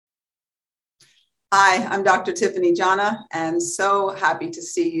Hi, I'm Dr. Tiffany Jana, and so happy to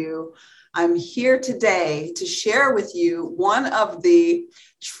see you. I'm here today to share with you one of the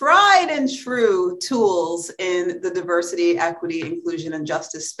tried and true tools in the diversity, equity, inclusion, and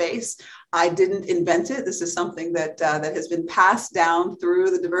justice space. I didn't invent it. This is something that has been passed down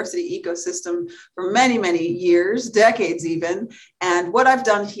through the diversity ecosystem for many, many years, decades even. And what I've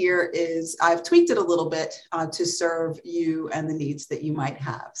done here is I've tweaked it a little bit to serve you and the needs that you might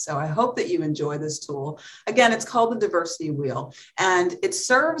have. So I hope that you enjoy this tool. Again, it's called the Diversity Wheel, and it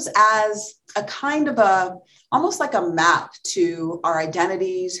serves as a kind of almost like a map to our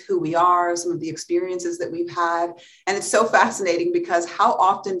identities, who we are, some of the experiences that we've had. And it's so fascinating because how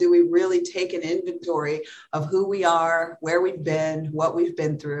often do we really take an inventory of who we are, where we've been, what we've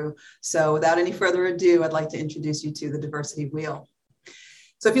been through? So without any further ado, I'd like to introduce you to the Diversity Wheel.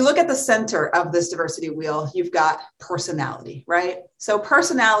 So if you look at the center of this diversity wheel, you've got personality, right? So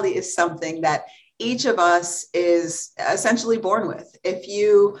personality is something that each of us is essentially born with.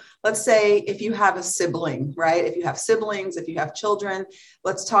 Let's say if you have a sibling, right? If you have siblings, if you have children,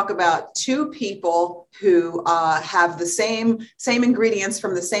 let's talk about two people who have the same ingredients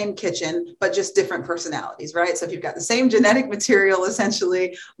from the same kitchen, but just different personalities, right? So if you've got the same genetic material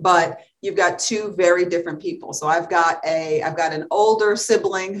essentially, but you've got two very different people. So I've got an older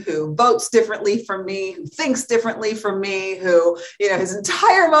sibling who votes differently from me, who thinks differently from me, who, his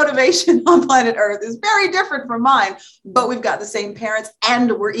entire motivation on planet Earth is very different from mine, but we've got the same parents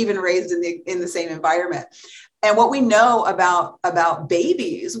and we're even raised in the same environment. And what we know about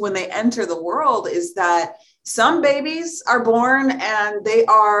babies when they enter the world is that some babies are born and they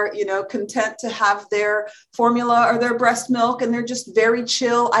are, content to have their formula or their breast milk, and they're just very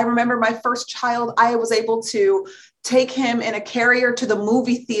chill. I remember my first child, I was able to take him in a carrier to the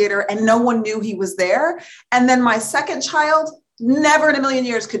movie theater and no one knew he was there. And then my second child, never in a million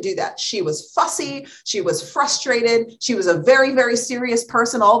years could do that. She was fussy. She was frustrated. She was a very, very serious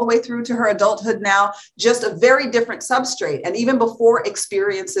person all the way through to her adulthood now, just a very different substrate. And even before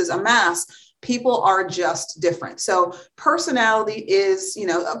experiences amass, people are just different. So personality is,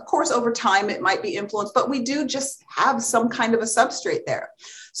 of course, over time, it might be influenced, but we do just have some kind of a substrate there.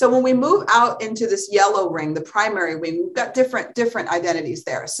 So when we move out into this yellow ring, the primary ring, we've got different identities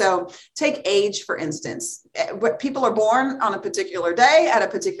there. So take age, for instance. People are born on a particular day at a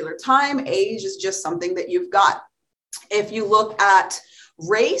particular time. Age is just something that you've got. If you look at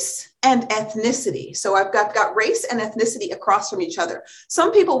race and ethnicity. So I've got race and ethnicity across from each other.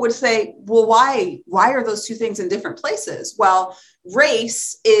 Some people would say, well, why are those two things in different places? Well,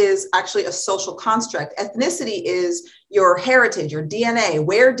 race is actually a social construct. Ethnicity is your heritage, your DNA.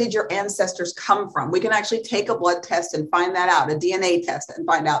 Where did your ancestors come from? We can actually take a blood test and find that out, a DNA test and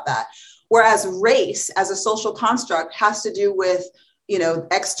find out that. Whereas race as a social construct has to do with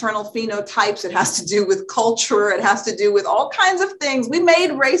external phenotypes. It has to do with culture. It has to do with all kinds of things. We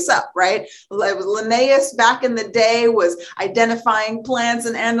made race up, right? Linnaeus back in the day was identifying plants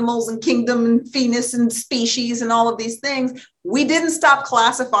and animals and kingdom and genus and species and all of these things. We didn't stop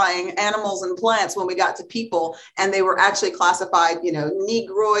classifying animals and plants when we got to people, and they were actually classified,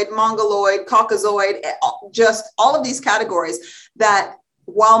 Negroid, Mongoloid, Caucasoid, just all of these categories that,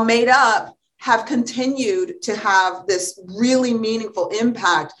 while made up, have continued to have this really meaningful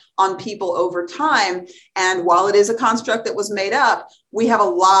impact on people over time. And while it is a construct that was made up, we have a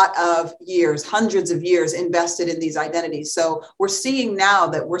lot of years, hundreds of years invested in these identities. So we're seeing now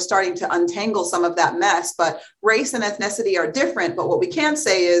that we're starting to untangle some of that mess, but race and ethnicity are different. But what we can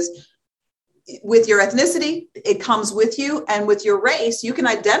say is, with your ethnicity, it comes with you. And with your race, you can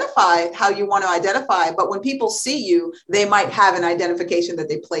identify how you want to identify. But when people see you, they might have an identification that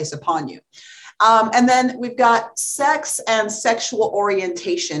they place upon you. And then we've got sex and sexual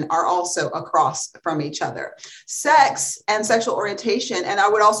orientation are also across from each other. Sex and sexual orientation, and I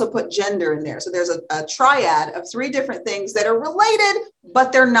would also put gender in there. So there's a triad of three different things that are related,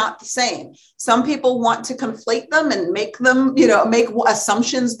 but they're not the same. Some people want to conflate them and make them, make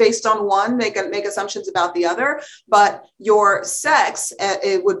assumptions based on one, make assumptions about the other. But your sex,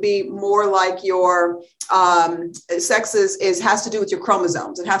 it would be more like your sex has to do with your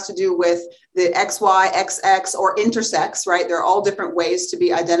chromosomes. It has to do with the XY, XX, or intersex, right? There are all different ways to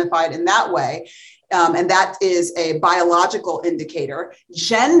be identified in that way. And that is a biological indicator.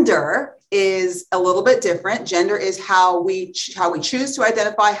 Gender is a little bit different. Gender is how we choose to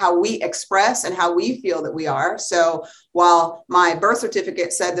identify, how we express, and how we feel that we are. So while my birth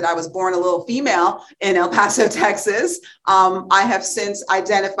certificate said that I was born a little female in El Paso, Texas, I have since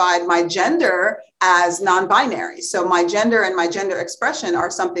identified my gender as non-binary. So my gender and my gender expression are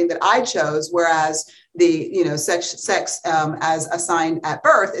something that I chose, whereas the sex as assigned at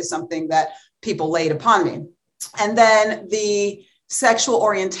birth is something that people laid upon me. And then the sexual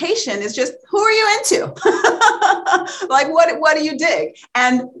orientation is just, who are you into? Like, what do you dig?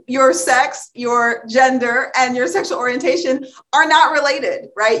 And your sex, your gender, and your sexual orientation are not related,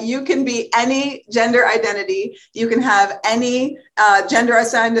 right? You can be any gender identity. You can have any gender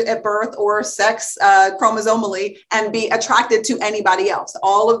assigned at birth or sex chromosomally and be attracted to anybody else.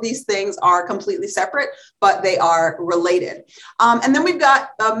 All of these things are completely separate, but they are related. And then we've got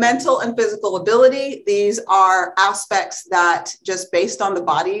mental and physical ability. These are aspects that just based on the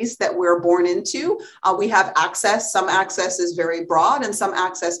bodies that we're born into, we have access. Some access is very broad and some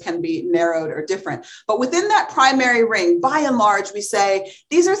access can be narrowed or different. But within that primary ring, by and large, we say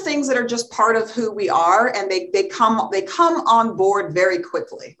these are things that are just part of who we are, and they come on board very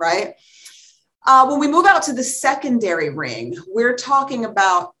quickly, right? When we move out to the secondary ring, we're talking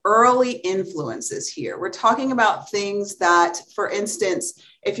about early influences here. We're talking about things that, for instance,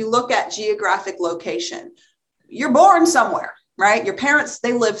 if you look at geographic location, you're born somewhere, right? Your parents,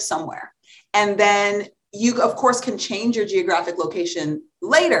 they live somewhere. And then you, of course, can change your geographic location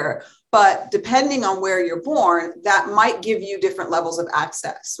later, but depending on where you're born, that might give you different levels of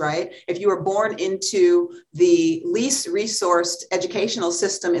access, right? If you were born into the least resourced educational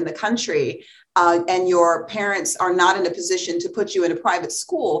system in the country, and your parents are not in a position to put you in a private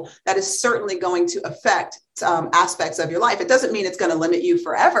school, that is certainly going to affect aspects of your life. It doesn't mean it's going to limit you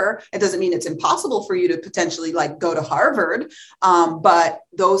forever. It doesn't mean it's impossible for you to potentially like go to Harvard, but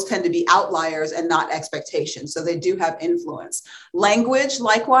those tend to be outliers and not expectations. So they do have influence. Language,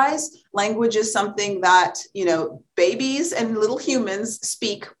 likewise, language is something that, you know, babies and little humans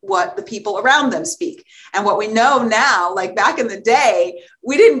speak what the people around them speak. And what we know now, like back in the day,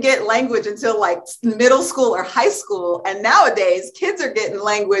 we didn't get language until like middle school or high school. And nowadays, kids are getting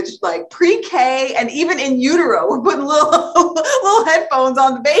language like pre-K and even in utero. We're putting little headphones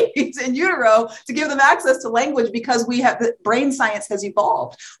on the babies in utero to give them access to language because we have the brain science has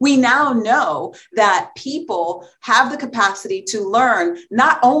evolved. We now know that people have the capacity to learn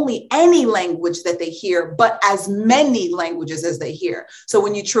not only any language that they hear, but as many languages as they hear. So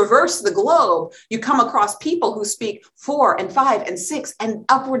when you traverse the globe, you come across people who speak 4 and 5 and 6 and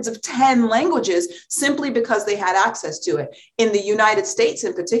upwards of 10 languages simply because they had access to it. In the United States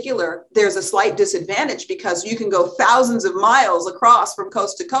in particular, there's a slight disadvantage because you can go thousands of miles across from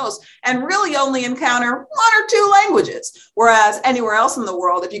coast to coast and really only encounter 1 or 2 languages. Whereas anywhere else in the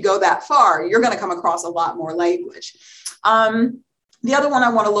world, if you go that far, you're going to come across a lot more language. The other one I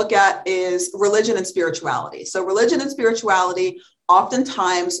want to look at is religion and spirituality. So religion and spirituality,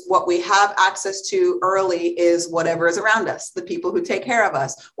 oftentimes what we have access to early is whatever is around us, the people who take care of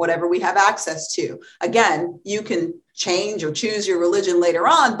us, whatever we have access to. Again, you can change or choose your religion later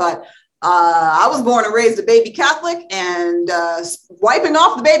on, but I was born and raised a baby Catholic, and wiping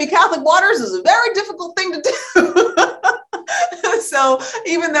off the baby Catholic waters is a very difficult thing to do. So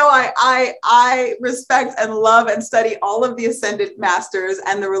even though I respect and love and study all of the ascended masters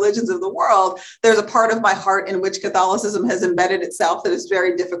and the religions of the world, there's a part of my heart in which Catholicism has embedded itself that is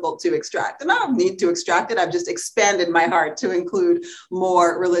very difficult to extract. And I don't need to extract it. I've just expanded my heart to include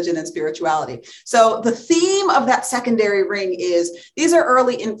more religion and spirituality. So the theme of that secondary ring is these are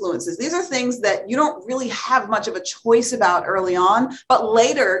early influences. These are things that you don't really have much of a choice about early on, but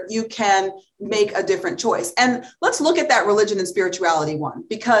later you can make a different choice. And let's look at that religion and spirituality one,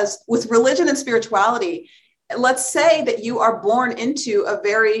 because with religion and spirituality, let's say that you are born into a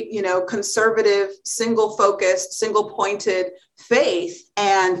very, conservative, single focused, single pointed faith.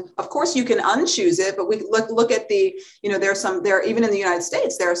 And of course you can unchoose it, but we look at the, there, even in the United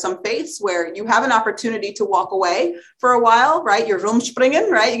States, there are some faiths where you have an opportunity to walk away for a while, right? You're rumspringen,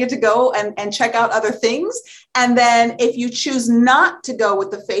 right? You get to go and check out other things. And then if you choose not to go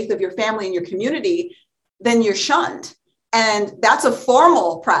with the faith of your family and your community, then you're shunned. And that's a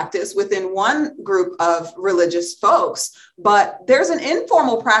formal practice within one group of religious folks, but there's an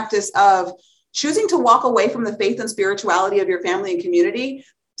informal practice of choosing to walk away from the faith and spirituality of your family and community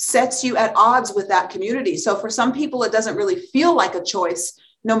sets you at odds with that community. So for some people, it doesn't really feel like a choice,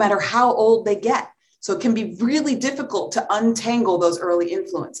 no matter how old they get. So it can be really difficult to untangle those early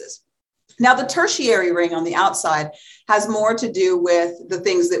influences. Now, the tertiary ring on the outside has more to do with the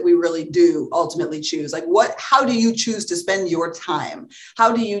things that we really do ultimately choose. Like how do you choose to spend your time?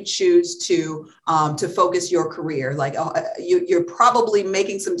 How do you choose to focus your career? Like you're probably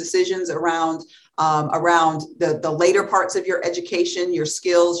making some decisions around around the later parts of your education, your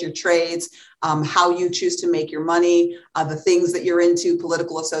skills, your trades, how you choose to make your money, the things that you're into,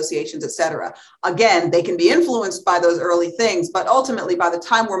 political associations, et cetera. Again, they can be influenced by those early things, but ultimately, by the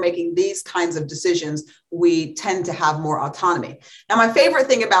time we're making these kinds of decisions, we tend to have more autonomy. Now, my favorite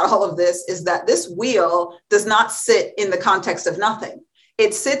thing about all of this is that this wheel does not sit in the context of nothing.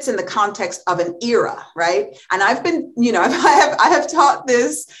 It sits in the context of an era, right? And I've been, I have taught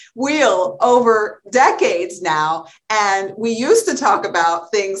this wheel over decades now. And we used to talk about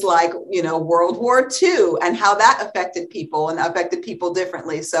things like, World War II and how that affected people and affected people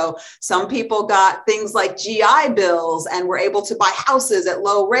differently. So some people got things like GI bills and were able to buy houses at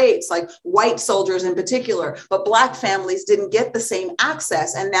low rates, like white soldiers in particular, but Black families didn't get the same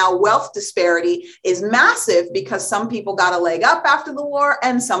access. And now wealth disparity is massive because some people got a leg up after the war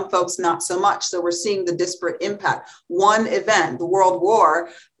and some folks not so much. So we're seeing the disparate impact. One event, the World War,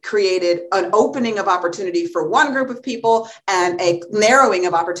 created an opening of opportunity for one group of people and a narrowing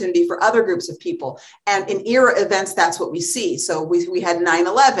of opportunity for other groups of people. And in era events, that's what we see. So we had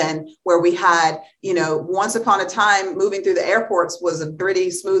 9/11, where we had, once upon a time, moving through the airports was a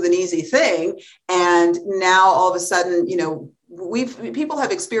pretty smooth and easy thing. And now all of a sudden, people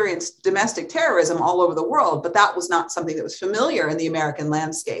have experienced domestic terrorism all over the world, but that was not something that was familiar in the American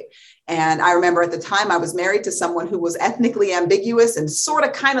landscape. And I remember at the time I was married to someone who was ethnically ambiguous and sort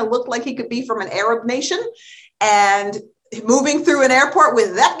of kind of looked like he could be from an Arab nation. And moving through an airport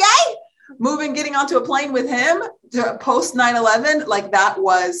with that guy, getting onto a plane with him to post 9/11, like that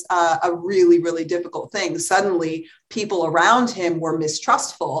was a really, really difficult thing. Suddenly, people around him were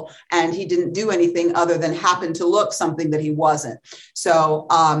mistrustful and he didn't do anything other than happen to look something that he wasn't. So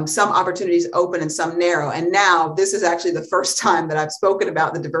some opportunities open and some narrow. And now this is actually the first time that I've spoken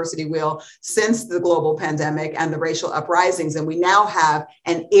about the diversity wheel since the global pandemic and the racial uprisings. And we now have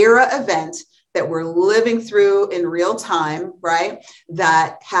an era event that we're living through in real time, right?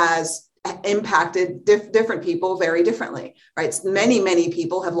 That has impacted different people very differently, right? Many, many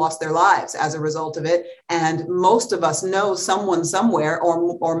people have lost their lives as a result of it. And most of us know someone somewhere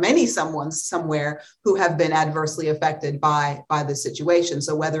or many someones somewhere who have been adversely affected by this situation.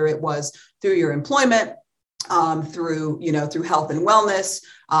 So whether it was through your employment, through health and wellness,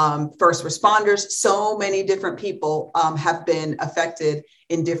 first responders, so many different people have been affected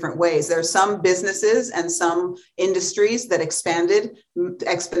in different ways. There are some businesses and some industries that expanded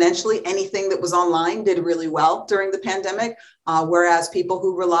exponentially. Anything that was online did really well during the pandemic, whereas people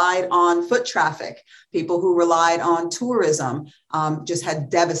who relied on foot traffic, people who relied on tourism, just had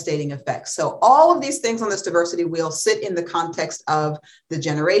devastating effects. So all of these things on this diversity wheel sit in the context of the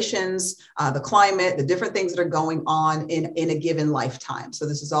generations, the climate, the different things that are going on in a given lifetime. So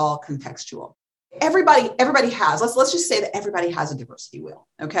this is all contextual. Everybody has, let's just say that everybody has a diversity wheel,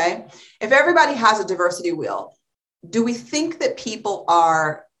 okay? If everybody has a diversity wheel, do we think that people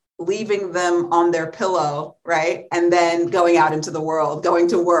are leaving them on their pillow, right? And then going out into the world, going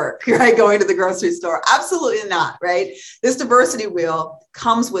to work, right? Going to the grocery store? Absolutely not, right? This diversity wheel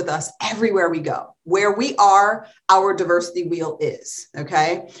comes with us everywhere we go. Where we are, our diversity wheel is,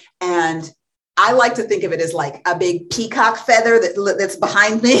 okay? And I like to think of it as like a big peacock feather that's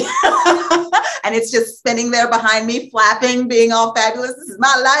behind me. And it's just spinning there behind me, flapping, being all fabulous. This is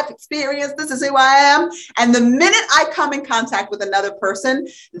my life experience. This is who I am. And the minute I come in contact with another person,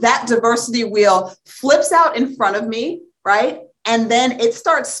 that diversity wheel flips out in front of me, right? And then it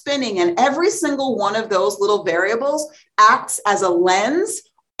starts spinning. And every single one of those little variables acts as a lens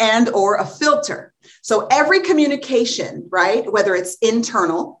and or a filter. So every communication, right, whether it's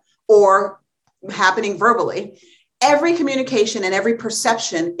internal or happening verbally, every communication and every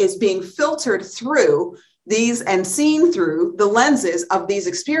perception is being filtered through these and seen through the lenses of these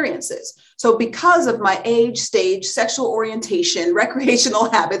experiences. So because of my age, stage, sexual orientation,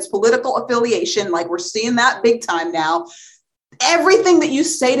 recreational habits, political affiliation, like we're seeing that big time now, everything that you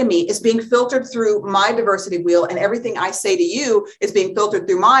say to me is being filtered through my diversity wheel, and everything I say to you is being filtered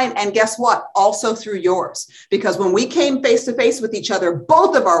through mine. And guess what? Also through yours. Because when we came face to face with each other,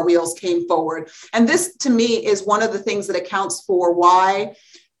 both of our wheels came forward. And this, to me, is one of the things that accounts for why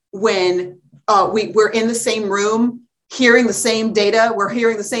when we're in the same room, hearing the same data, we're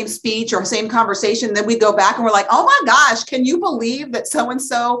hearing the same speech or same conversation, then we go back and we're like, oh my gosh, can you believe that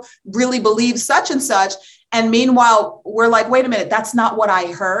so-and-so really believes such and such? And meanwhile, we're like, wait a minute, that's not what I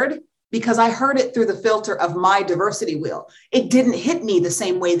heard, because I heard it through the filter of my diversity wheel. It didn't hit me the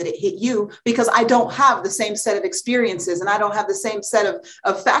same way that it hit you because I don't have the same set of experiences and I don't have the same set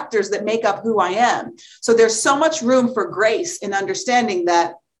of factors that make up who I am. So there's so much room for grace in understanding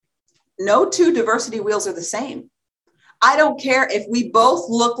that no two diversity wheels are the same. I don't care if we both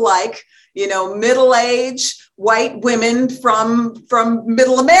look like, middle-aged white women from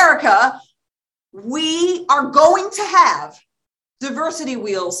middle America, we are going to have diversity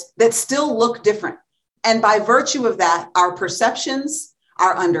wheels that still look different. And by virtue of that, our perceptions,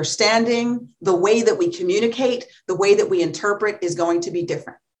 our understanding, the way that we communicate, the way that we interpret is going to be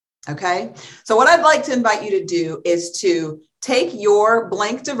different. Okay. So what I'd like to invite you to do is to take your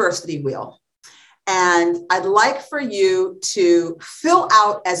blank diversity wheel, and I'd like for you to fill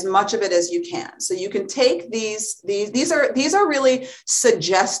out as much of it as you can. So you can take these are really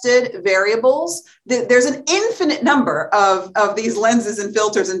suggested variables. There's an infinite number of these lenses and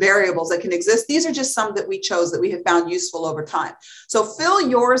filters and variables that can exist. These are just some that we chose that we have found useful over time. So fill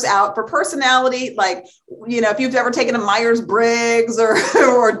yours out for personality. Like, if you've ever taken a Myers-Briggs or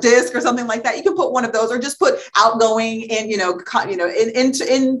DISC or something like that, you can put one of those, or just put outgoing and,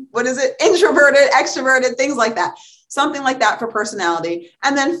 in what is it? Introverted, extroverted, things like that. Something like that for personality.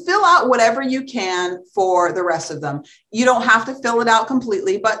 And then fill out whatever you can for the rest of them. You don't have to fill it out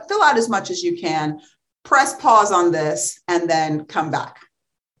completely, but fill out as much as you can. Press pause on this and then come back.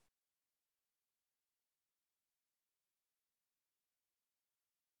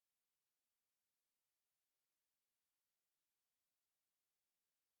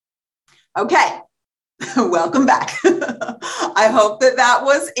 Okay. Welcome back. I hope that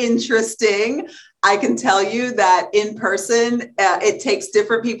was interesting. I can tell you that in person, it takes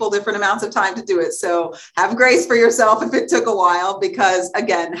different people, different amounts of time to do it. So have grace for yourself if it took a while, because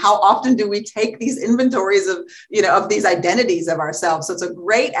again, how often do we take these inventories of these identities of ourselves? So it's a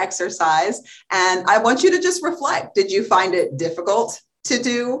great exercise. And I want you to just reflect. Did you find it difficult to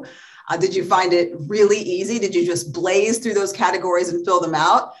do? Did you find it really easy? Did you just blaze through those categories and fill them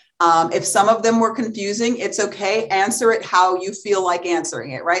out? If some of them were confusing, it's okay. Answer it how you feel like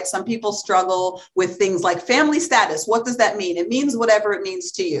answering it, right? Some people struggle with things like family status. What does that mean? It means whatever it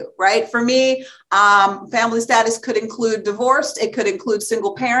means to you, right? For me, family status could include divorced. It could include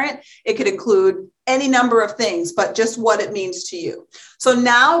single parent. It could include any number of things, but just what it means to you. So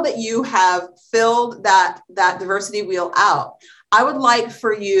now that you have filled that diversity wheel out, I would like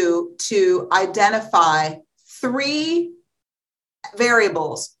for you to identify 3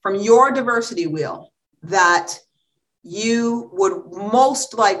 variables from your diversity wheel that you would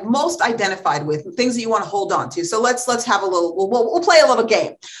most identified with, things that you want to hold on to. So let's have a little, we'll play a little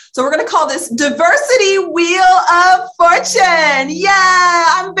game. So we're going to call this Diversity Wheel of Fortune. Yeah,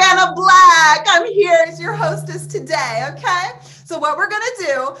 I'm Vanna Black. I'm here as your hostess today. Okay. So what we're going to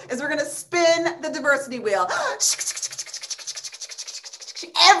do is we're going to spin the diversity wheel.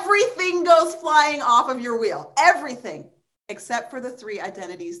 Everything goes flying off of your wheel. Everything. Except for the 3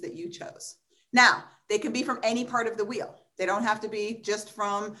 identities that you chose. Now, they can be from any part of the wheel. They don't have to be just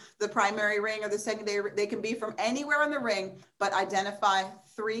from the primary ring or the secondary. They can be from anywhere in the ring, but identify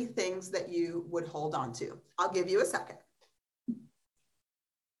 3 things that you would hold on to. I'll give you a second.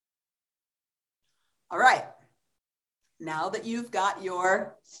 All right. Now that you've got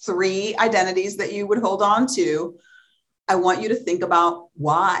your 3 identities that you would hold on to, I want you to think about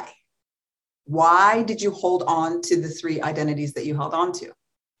why. Why did you hold on to the 3 identities that you held on to?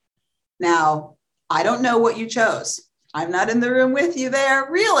 Now, I don't know what you chose. I'm not in the room with you there,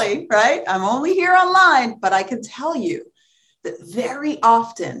 really, right? I'm only here online, but I can tell you that very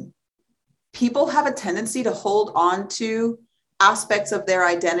often people have a tendency to hold on to aspects of their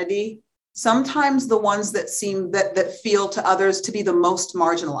identity, sometimes the ones that seem that feel to others to be the most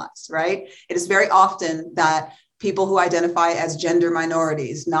marginalized, right? It is very often that people who identify as gender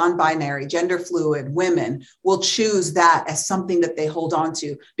minorities, non-binary, gender fluid, women will choose that as something that they hold on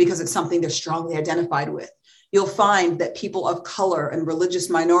to because it's something they're strongly identified with. You'll find that people of color and religious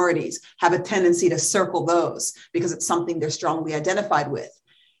minorities have a tendency to circle those because it's something they're strongly identified with.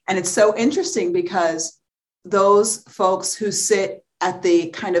 And it's so interesting because those folks who sit at the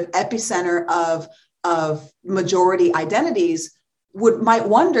kind of epicenter of majority identities might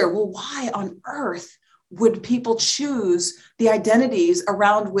wonder, well, why on earth would people choose the identities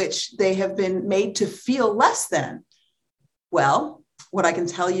around which they have been made to feel less than? Well, what I can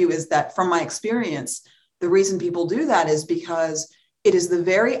tell you is that from my experience, the reason people do that is because it is the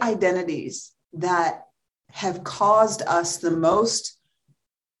very identities that have caused us the most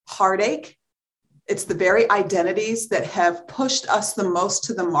heartache. It's the very identities that have pushed us the most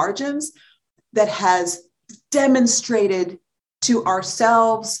to the margins, that has demonstrated to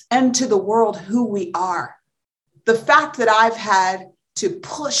ourselves and to the world who we are. The fact that I've had to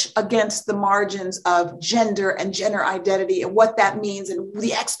push against the margins of gender and gender identity and what that means and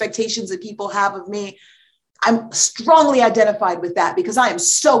the expectations that people have of me, I'm strongly identified with that because I am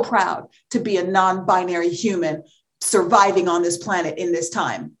so proud to be a non-binary human surviving on this planet in this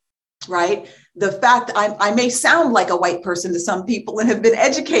time, right? The fact I may sound like a white person to some people and have been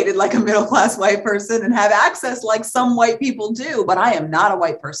educated like a middle-class white person and have access like some white people do, but I am not a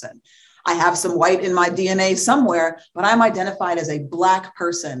white person. I have some white in my DNA somewhere, but I'm identified as a Black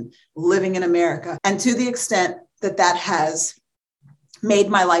person living in America. And to the extent that that has made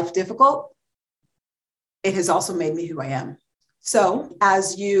my life difficult, it has also made me who I am. So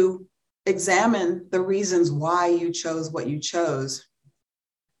as you examine the reasons why you chose what you chose,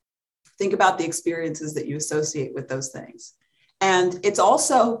 think about the experiences that you associate with those things. And it's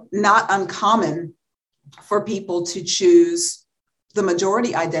also not uncommon for people to choose the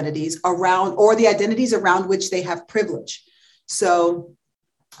majority identities around, or the identities around which they have privilege. So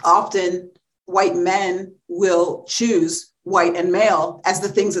often white men will choose white and male as the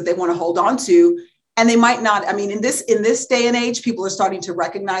things that they want to hold on to. And they might not, I mean, in this day and age, people are starting to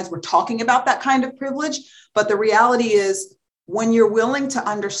recognize we're talking about that kind of privilege. But the reality is, when you're willing to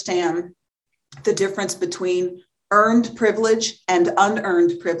understand the difference between earned privilege and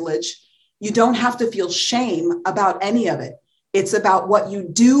unearned privilege, you don't have to feel shame about any of it. It's about what you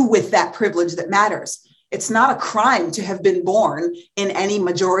do with that privilege that matters. It's not a crime to have been born in any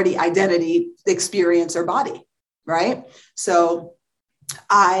majority identity, experience, or body, right? So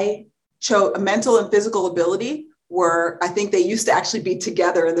I chose mental and physical ability were, I think they used to actually be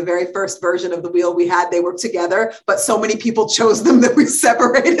together in the very first version of the wheel we had. They were together, but so many people chose them that we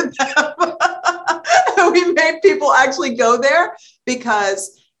separated them. We made people actually go there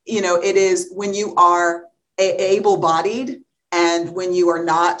because, you know, it is when you are able-bodied and when you are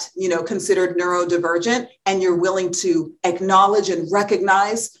not, you know, considered neurodivergent and you're willing to acknowledge and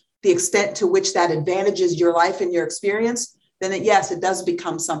recognize the extent to which that advantages your life and your experience, then yes, it does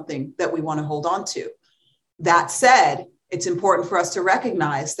become something that we want to hold on to. That said, it's important for us to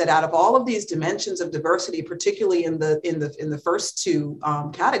recognize that out of all of these dimensions of diversity, particularly in the first two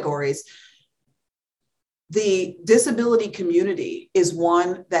categories, the disability community is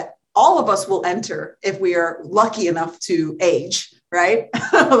one that all of us will enter if we are lucky enough to age, right?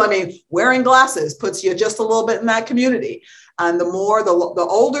 I mean, wearing glasses puts you just a little bit in that community. And the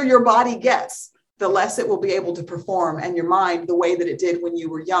older your body gets, the less it will be able to perform, and your mind the way that it did when you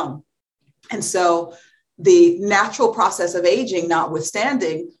were young. And so the natural process of aging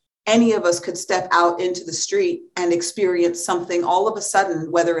notwithstanding, any of us could step out into the street and experience something all of a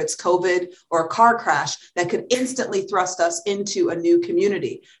sudden, whether it's COVID or a car crash, that could instantly thrust us into a new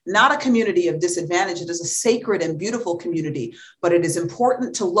community. Not a community of disadvantage. It is a sacred and beautiful community, but it is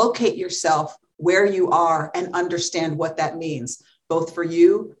important to locate yourself where you are and understand what that means, both for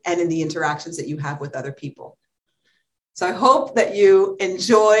you and in the interactions that you have with other people. So I hope that you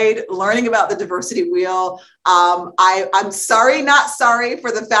enjoyed learning about the diversity wheel. I'm sorry, not sorry for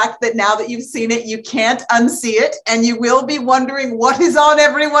the fact that now that you've seen it, you can't unsee it. And you will be wondering what is on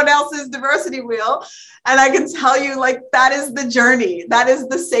everyone else's diversity wheel. And I can tell you, like, that is the journey. That is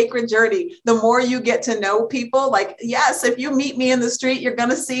the sacred journey. The more you get to know people, like, yes, if you meet me in the street, you're going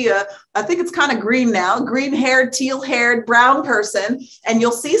to see I think it's kind of green now, green-haired, teal-haired, brown person. And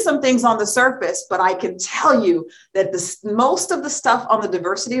you'll see some things on the surface, but I can tell you that most of the stuff on the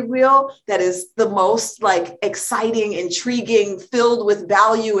diversity wheel that is the most like exciting, intriguing, filled with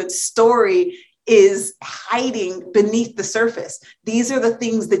value and story is hiding beneath the surface. These are the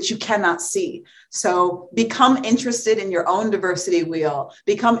things that you cannot see. So become interested in your own diversity wheel,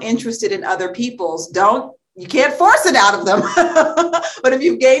 become interested in other people's. You can't force it out of them. But if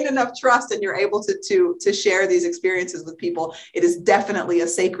you've gained enough trust and you're able to share these experiences with people, it is definitely a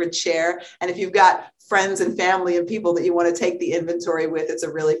sacred share. And if you've got friends and family and people that you want to take the inventory with, it's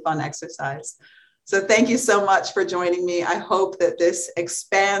a really fun exercise. So thank you so much for joining me. I hope that this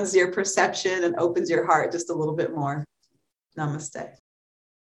expands your perception and opens your heart just a little bit more. Namaste.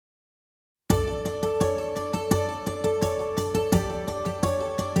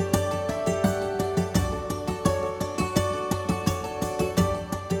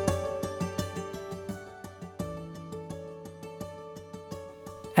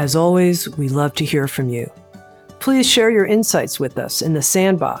 As always, we love to hear from you. Please share your insights with us in the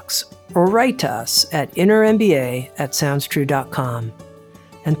sandbox or write to us at innermba@soundstrue.com.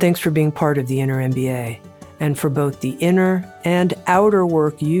 And thanks for being part of the Inner MBA and for both the inner and outer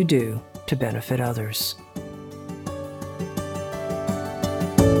work you do to benefit others.